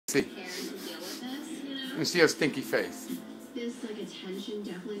See. Let me see your stinky face. This attention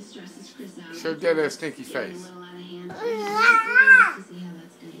definitely stresses Chris out. Show Dad that stinky face.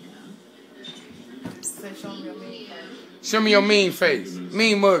 Show me your mean face.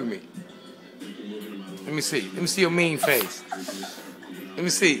 Mean mug me. Let me see. Let me see your mean face. Let me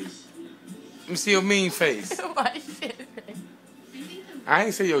see. Let me see your mean face. I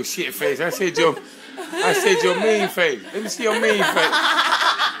ain't say your shit face. I said your mean face. Let me see your mean face.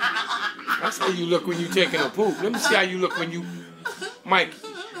 That's how you look when you taking a poop. Let me see how you look when you, Mikey.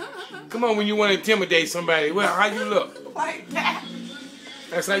 Come on, when you want to intimidate somebody. Well, how you look? Like that.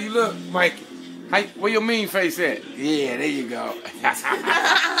 That's how you look, Mikey. Where your mean face at? Yeah, there you go.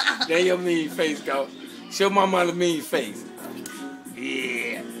 There your mean face go. Show mama the mean face.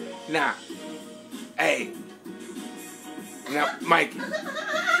 Yeah. Now, hey. Now, Mikey.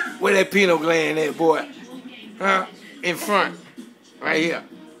 Where that pineal gland at, boy? Huh? In front. Right here.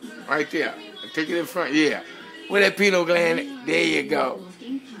 Right there. Take it in front. Yeah. Where that pineal gland at? There you go.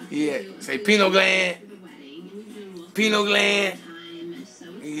 Yeah. Say pineal gland. Pineal gland.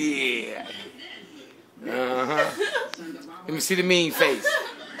 Yeah. Uh-huh. Let me see the mean face.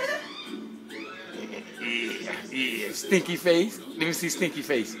 Yeah. Yeah. Stinky face. Let me see stinky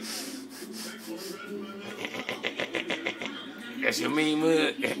face. That's your mean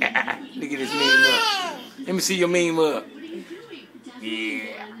mug. Look at this mean mug. Let me see your mean mug.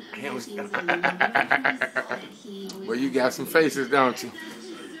 Yeah. Well, you got some faces, don't you?